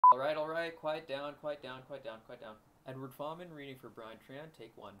All right, quiet down, quiet down, quiet down, quiet down. Edward Fahman reading for Brian Tran,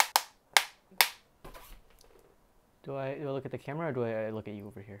 take one. Do I look at the camera or do I look at you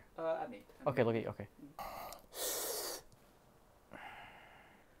over here? At me. Okay, look at you, okay.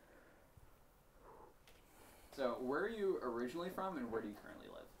 So, where are you originally from and where do you currently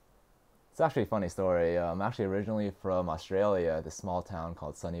live? It's actually a funny story. I'm actually originally from Australia, this small town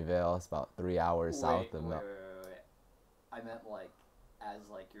called Sunnyvale. It's about 3 hours south of Wait. I meant as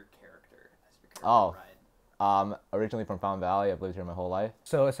your character, Oh. Ryan. Originally from Fountain Valley. I've lived here my whole life.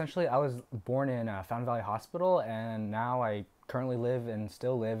 So essentially, I was born in Fountain Valley Hospital, and now I currently live and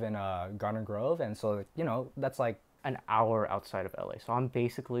still live in Garden Grove, and so that's like An hour outside of LA. So I'm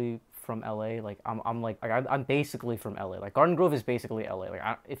basically from LA. Like I'm basically from LA. Like Garden Grove is basically LA.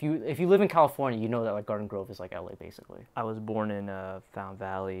 Like if you live in California, you know that like Garden Grove is like LA basically. I was born in Fountain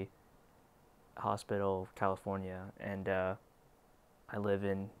Valley Hospital, California, and I live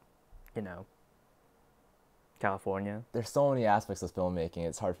in, California. There's so many aspects of filmmaking.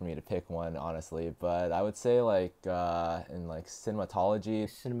 It's hard for me to pick one, honestly. But I would say in cinematology.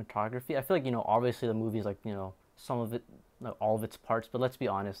 Cinematography. I feel like obviously the movie is like some of it, not all of its parts. But let's be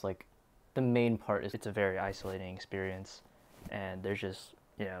honest, like the main part is It's a very isolating experience, and there's just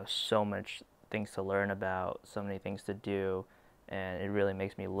so much things to learn about, so many things to do, and it really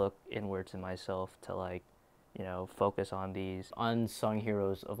makes me look inwards in myself to focus on these unsung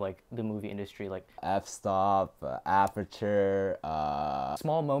heroes of like the movie industry. Like F-stop, aperture,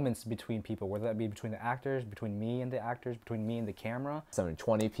 small moments between people, whether that be between the actors, between me and the actors, between me and the camera.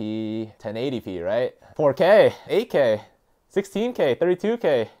 720p, 1080p, right? 4K, 8K, 16K,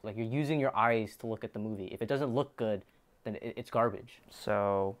 32K. Like you're using your eyes to look at the movie. If it doesn't look good, then it's garbage.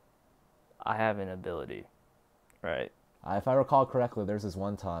 So I have an ability, right? If I recall correctly, there's this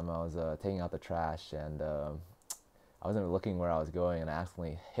one time I was taking out the trash and I wasn't looking where I was going and I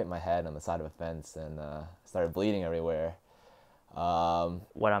accidentally hit my head on the side of a fence and started bleeding everywhere.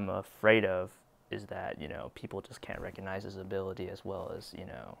 What I'm afraid of is that, people just can't recognize his ability as well as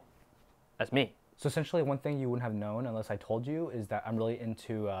me. So essentially, one thing you wouldn't have known unless I told you is that I'm really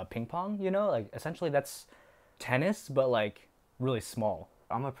into ping pong. Like essentially that's tennis, but like really small.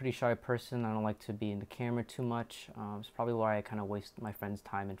 I'm a pretty shy person. I don't like to be in the camera too much. It's probably why I kind of waste my friends'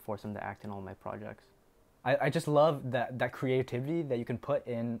 time and force them to act in all my projects. I just love that creativity that you can put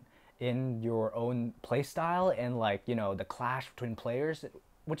in your own play style and the clash between players,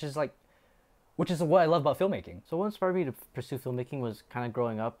 which is what I love about filmmaking. So what inspired me to pursue filmmaking was kind of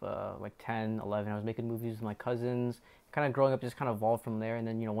growing up, like 10, 11, I was making movies with my cousins. Kind of growing up just kind of evolved from there. And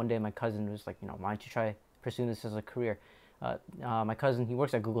then, one day my cousin was like, why don't you try pursuing this as a career? My cousin, he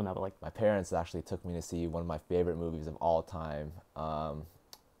works at Google now, but like... My parents actually took me to see one of my favorite movies of all time.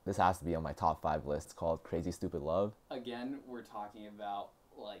 This has to be on my top 5 list. It's called Crazy Stupid Love. Again, we're talking about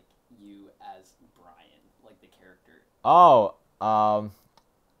you as Brian, like the character. Oh, I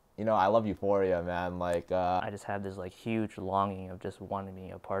love Euphoria, man. I just have this huge longing of just wanting to be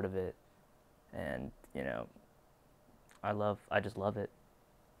a part of it, and I just love it.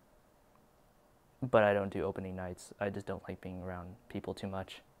 But I don't do opening nights. I just don't like being around people too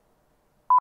much.